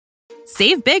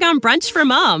Save big on brunch for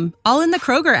mom, all in the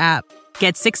Kroger app.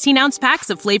 Get 16-ounce packs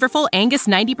of flavorful Angus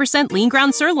 90% lean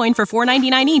ground sirloin for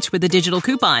 $4.99 each with a digital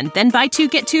coupon. Then buy 2,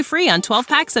 get 2 free on 12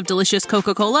 packs of delicious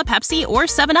Coca-Cola, Pepsi, or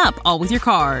 7-Up, all with your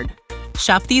card.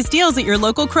 Shop these deals at your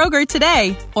local Kroger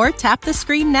today, or tap the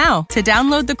screen now to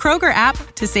download the Kroger app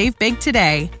to save big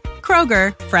today.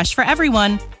 Kroger, fresh for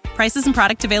everyone. Prices and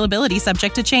product availability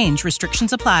subject to change.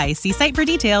 Restrictions apply. See site for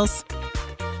details.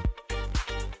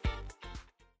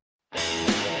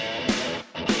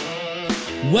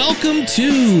 Welcome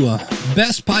to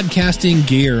Best Podcasting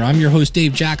Gear. I'm your host,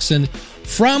 Dave Jackson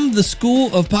from the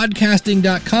School of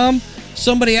Podcasting.com.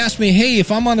 Somebody asked me, hey,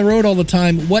 if I'm on the road all the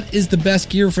time, what is the best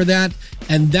gear for that?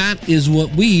 And that is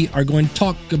what we are going to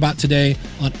talk about today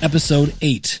on episode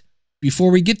 8.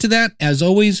 Before we get to that, as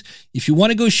always, if you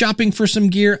want to go shopping for some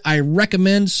gear, I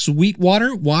recommend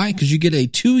Sweetwater. Why? Because you get a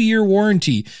 2-year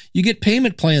warranty. You get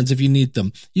payment plans if you need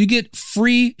them. You get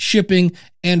free shipping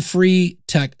and free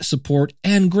tech support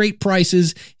and great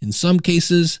prices. In some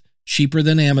cases, cheaper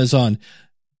than Amazon.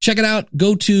 Check it out.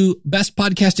 Go to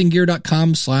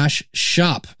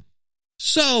bestpodcastinggear.com/shop.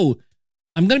 So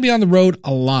I'm going to be on the road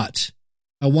a lot.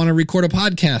 I want to record a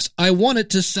podcast. I want it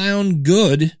to sound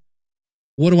good.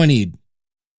 What do I need?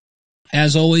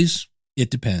 As always, it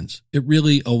depends. It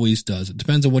really always does. It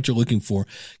depends on what you're looking for.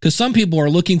 Because some people are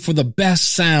looking for the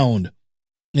best sound.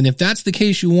 And if that's the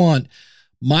case you want,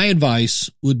 my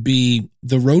advice would be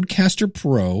the Rodecaster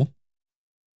Pro.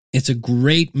 It's a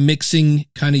great mixing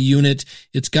kind of unit.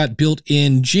 It's got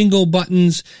built-in jingle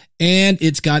buttons, and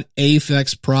it's got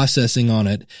Aphex processing on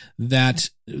it. That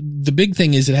the big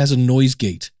thing is it has a noise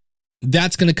gate.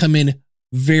 That's going to come in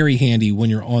very handy when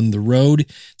you're on the road.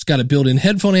 It's got a built-in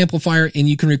headphone amplifier, and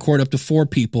you can record up to 4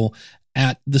 people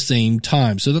at the same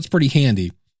time. So that's pretty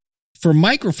handy. For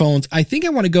microphones, I think I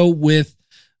want to go with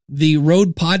the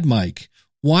Rode PodMic.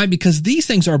 Why? Because these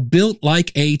things are built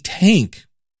like a tank.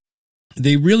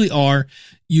 They really are.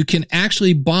 You can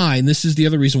actually buy, and this is the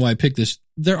other reason why I picked this,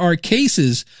 there are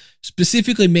cases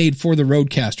specifically made for the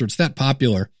Rodecaster. It's that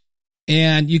popular.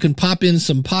 And you can pop in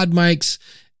some pod mics,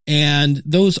 and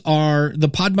the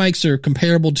pod mics are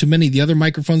comparable to many of the other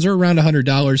microphones. They're around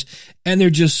 $100, and they're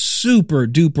just super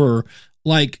duper.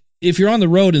 Like, if you're on the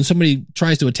road and somebody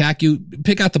tries to attack you,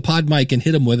 pick out the pod mic and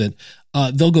hit them with it.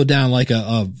 They'll go down like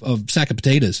a sack of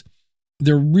potatoes.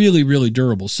 They're really, really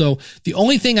durable. So the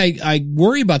only thing I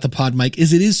worry about the pod mic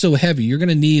is it is so heavy. You're going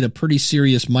to need a pretty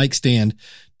serious mic stand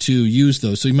to use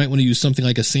those. So you might want to use something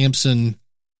like a Samson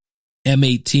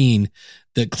M18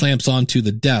 that clamps onto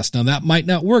the desk. Now that might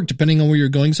not work depending on where you're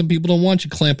going. Some people don't want you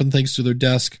clamping things to their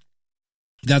desk.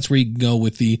 That's where you can go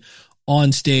with the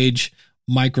on-stage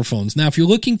microphones. Now, if you're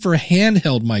looking for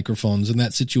handheld microphones in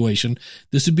that situation,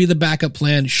 this would be the backup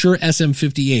plan, Shure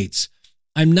SM58s.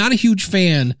 I'm not a huge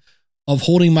fan of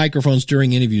holding microphones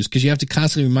during interviews because you have to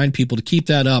constantly remind people to keep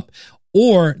that up,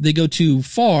 or they go too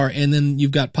far and then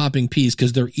you've got popping peas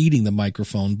because they're eating the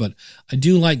microphone. But I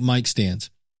do like mic stands.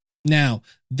 Now,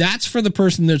 that's for the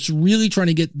person that's really trying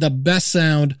to get the best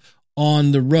sound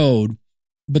on the road.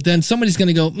 But then somebody's going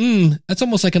to go, that's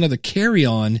almost like another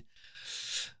carry-on.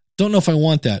 Don't know if I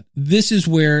want that. This is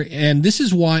where, and this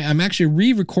is why I'm actually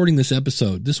re-recording this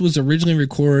episode. This was originally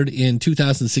recorded in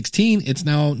 2016. It's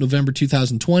now November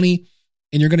 2020.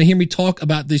 And you're going to hear me talk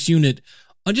about this unit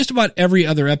on just about every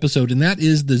other episode. And that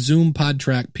is the Zoom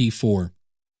PodTrack P4.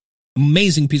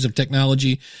 Amazing piece of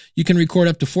technology. You can record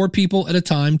up to 4 people at a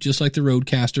time, just like the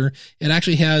Rodecaster. It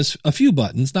actually has a few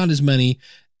buttons, not as many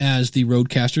as the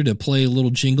Rodecaster, to play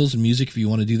little jingles and music if you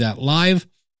want to do that live.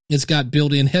 It's got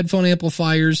built-in headphone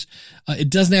amplifiers. It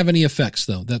doesn't have any effects,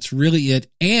 though. That's really it.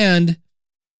 And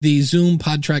the Zoom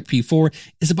PodTrack P4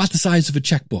 is about the size of a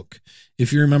checkbook.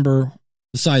 If you remember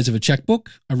the size of a checkbook,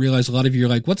 I realize a lot of you are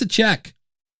like, what's a check?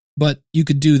 But you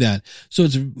could do that. So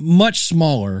it's much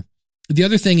smaller. The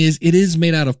other thing is it is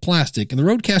made out of plastic, and the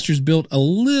Rodecaster is built a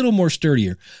little more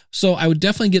sturdier. So I would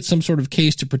definitely get some sort of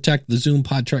case to protect the Zoom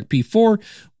PodTrack P4.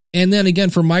 And then again,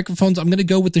 for microphones, I'm going to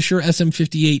go with the Shure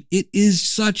SM58. It is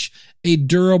such a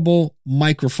durable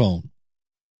microphone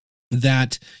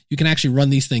that you can actually run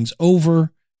these things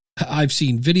over. I've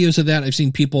seen videos of that. I've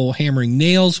seen people hammering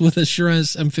nails with a Shure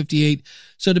SM58.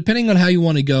 So depending on how you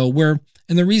want to go,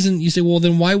 and the reason you say, well,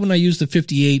 then why wouldn't I use the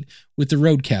 58 with the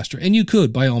Rodecaster? And you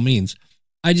could, by all means.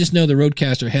 I just know the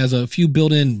Rodecaster has a few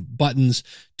built-in buttons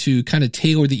to kind of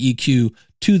tailor the EQ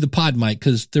to the pod mic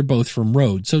because they're both from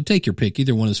Rode. So take your pick.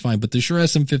 Either one is fine. But the Shure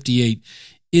SM58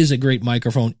 is a great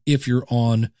microphone if you're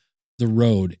on the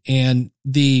road. And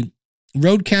the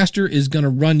Rodecaster is going to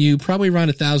run you probably around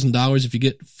 $1,000 if you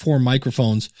get 4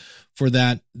 microphones for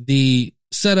that. The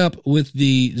setup with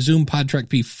the Zoom PodTrack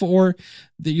P4,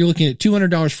 that you're looking at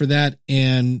 $200 for that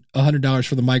and $100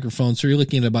 for the microphone. So you're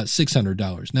looking at about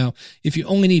 $600. Now, if you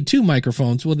only need 2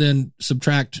 microphones, well, then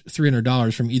subtract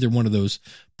 $300 from either one of those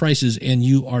prices and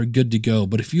you are good to go.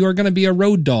 But if you are going to be a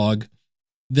road dog,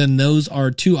 then those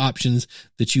are 2 options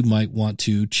that you might want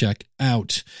to check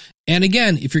out. And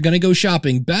again, if you're going to go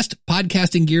shopping,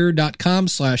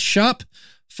 bestpodcastinggear.com/shop.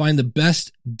 Find the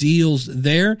best deals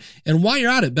there. And while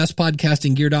you're out at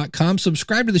bestpodcastinggear.com,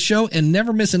 subscribe to the show and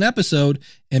never miss an episode.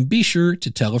 And be sure to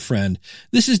tell a friend.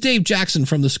 This is Dave Jackson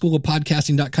from the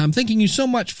schoolofpodcasting.com. Thanking you so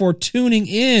much for tuning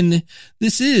in.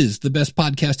 This is the Best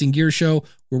Podcasting Gear Show,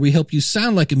 where we help you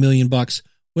sound like $1 million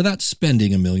without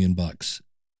spending $1 million.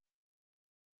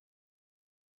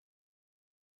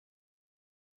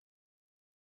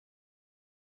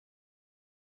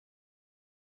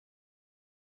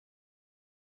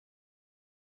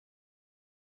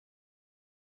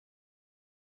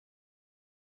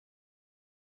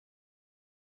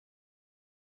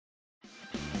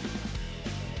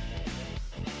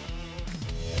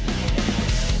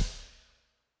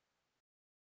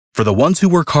 For the ones who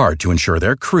work hard to ensure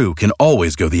their crew can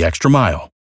always go the extra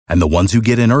mile, and the ones who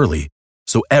get in early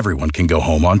so everyone can go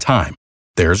home on time,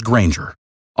 there's Grainger,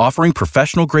 offering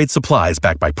professional-grade supplies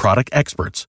backed by product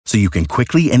experts so you can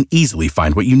quickly and easily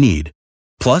find what you need.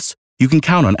 Plus, you can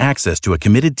count on access to a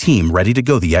committed team ready to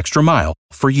go the extra mile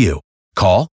for you.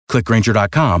 Call, click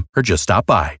Grainger.com, or just stop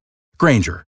by.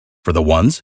 Grainger, for the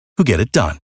ones who get it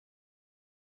done.